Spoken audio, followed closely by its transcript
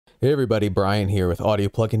Hey everybody, Brian here with Audio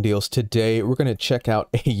Plugin Deals. Today we're going to check out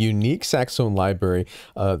a unique saxophone library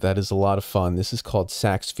that is a lot of fun. This is called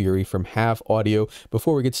Sax Fury from Have Audio.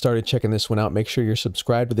 Before we get started checking this one out, make sure you're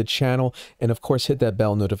subscribed to the channel and of course hit that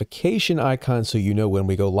bell notification icon so you know when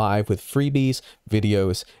we go live with freebies,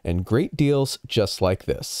 videos, and great deals just like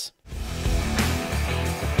this.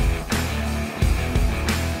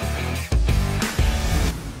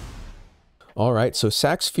 All right, so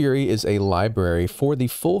Sax Fury is a library for the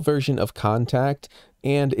full version of Kontakt,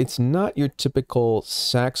 and it's not your typical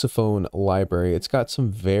saxophone library. It's got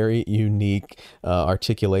some very unique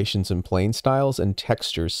articulations and playing styles and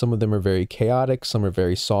textures. Some of them are very chaotic, some are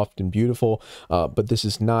very soft and beautiful, but this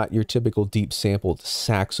is not your typical deep sampled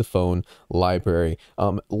saxophone library.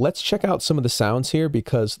 Let's check out some of the sounds here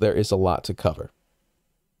because there is a lot to cover.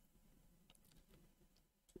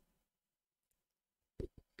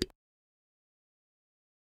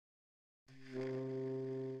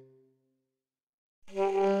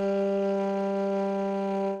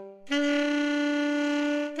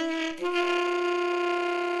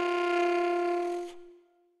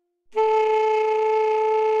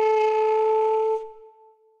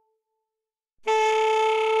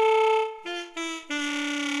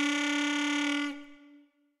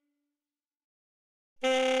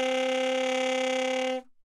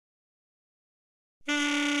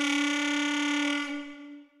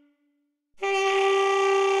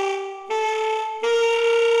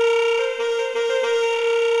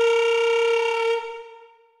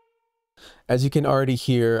 As you can already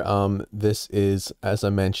hear, this is, as I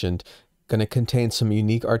mentioned, going to contain some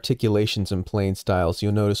unique articulations and playing styles.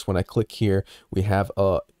 You'll notice when I click here, we have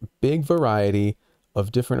a big variety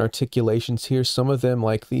of different articulations here. Some of them,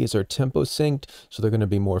 like these, are tempo synced, so they're going to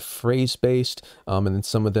be more phrase-based, and then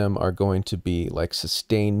some of them are going to be like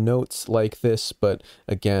sustained notes like this. But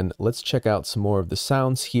again, let's check out some more of the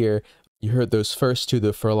sounds here. You heard those first two,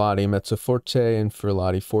 the frullati mezzo forte and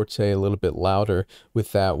frullati forte, a little bit louder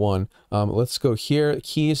with that one. Let's go here.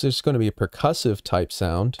 Keys, there's going to be a percussive type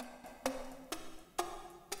sound.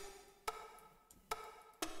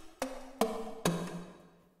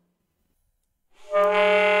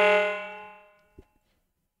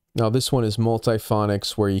 Now this one is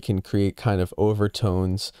multiphonics, where you can create kind of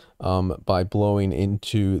overtones by blowing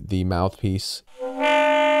into the mouthpiece.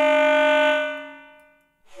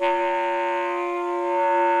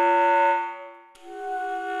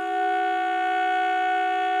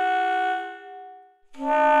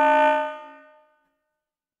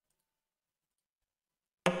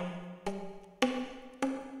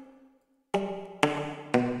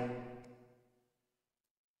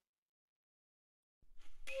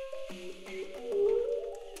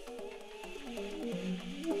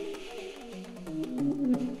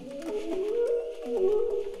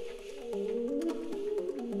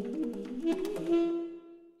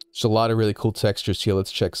 There's a lot of really cool textures here.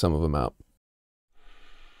 Let's check some of them out.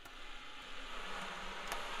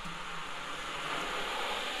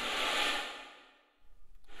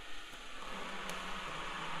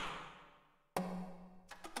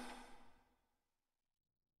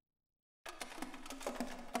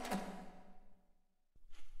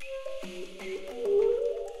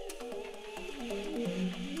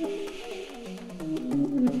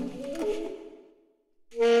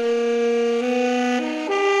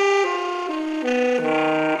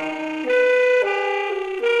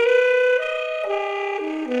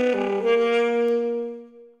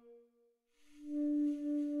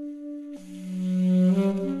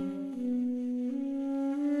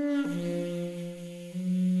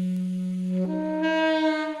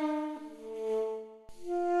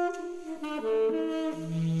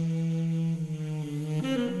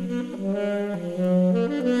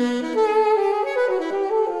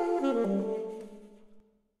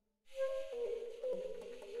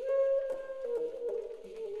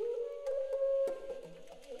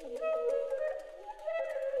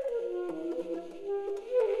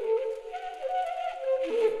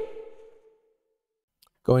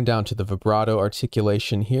 Going down to the vibrato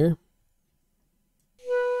articulation here.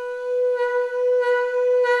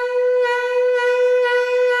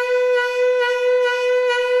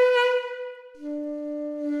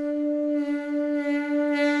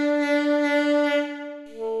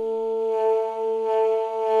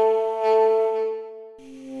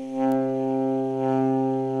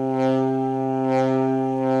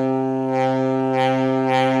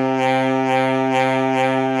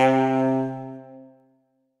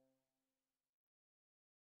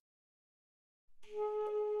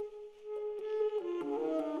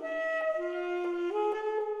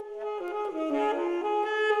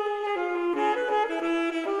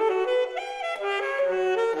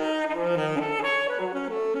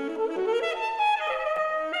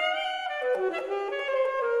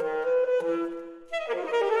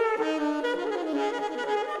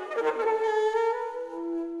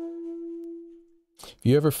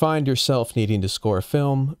 you ever find yourself needing to score a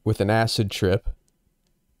film with an acid trip,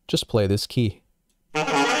 just play this key.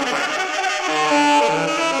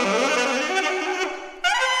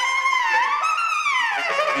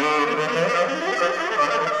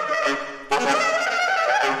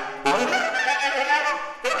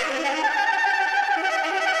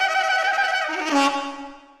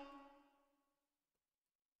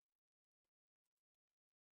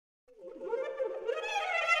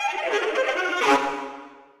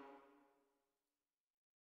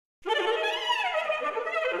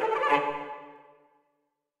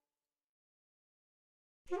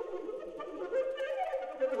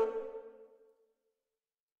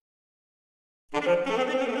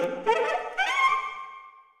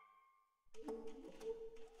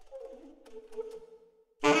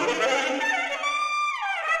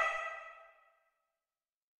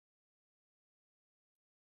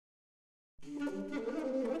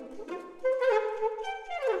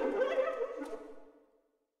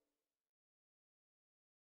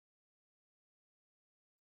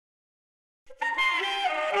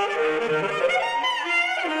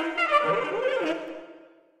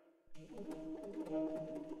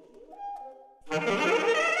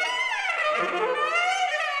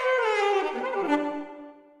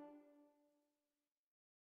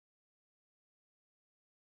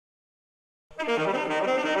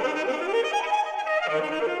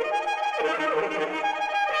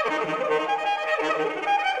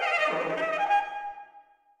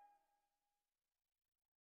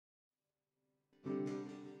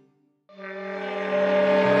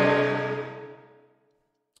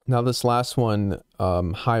 Now this last one,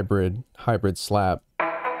 hybrid slap, you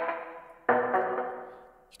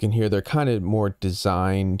can hear they're kind of more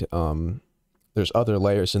designed. There's other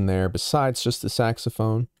layers in there besides just the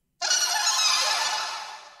saxophone.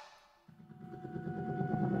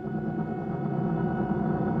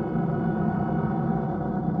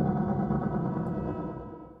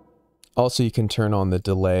 Also, you can turn on the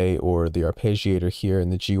delay or the arpeggiator here in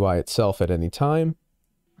the GUI itself at any time.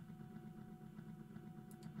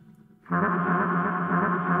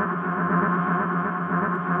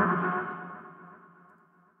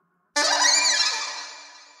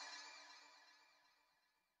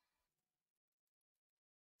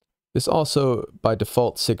 This also, by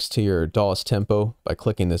default, syncs to your DAW's tempo by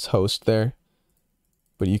clicking this host there.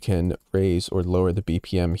 But you can raise or lower the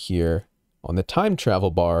BPM here on the time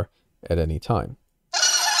travel bar at any time.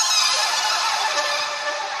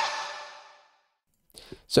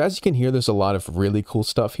 So as you can hear, there's a lot of really cool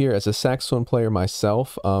stuff here. As a saxophone player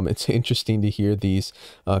myself, it's interesting to hear these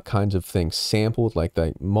kinds of things sampled, like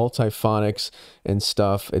the multiphonics and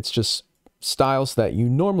stuff. It's just styles that you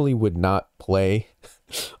normally would not play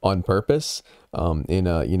on purpose in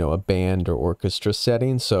a, you know, a band or orchestra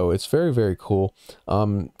setting. So it's very, very cool.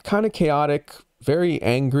 Kind of chaotic, very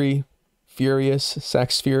angry, furious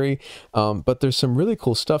Sax Fury, but there's some really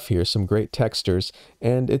cool stuff here, some great textures,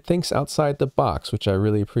 and it thinks outside the box, which I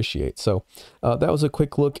really appreciate. So that was a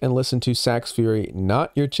quick look and listen to Sax Fury,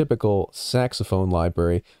 not your typical saxophone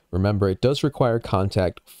library. Remember, it does require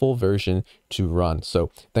Kontakt full version to run.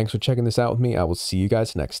 So thanks for checking this out with me. I will see you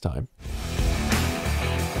guys next time.